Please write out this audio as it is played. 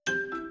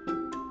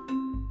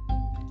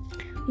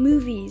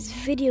movies,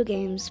 video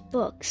games,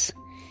 books.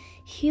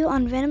 Here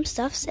on Random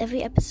Stuffs,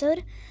 every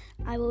episode,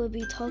 I will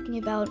be talking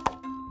about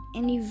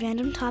any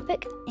random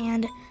topic,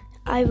 and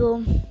I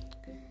will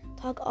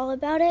talk all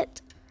about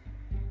it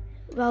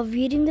while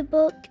reading the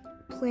book,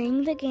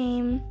 playing the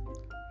game,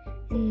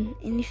 and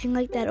anything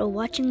like that, or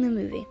watching the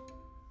movie.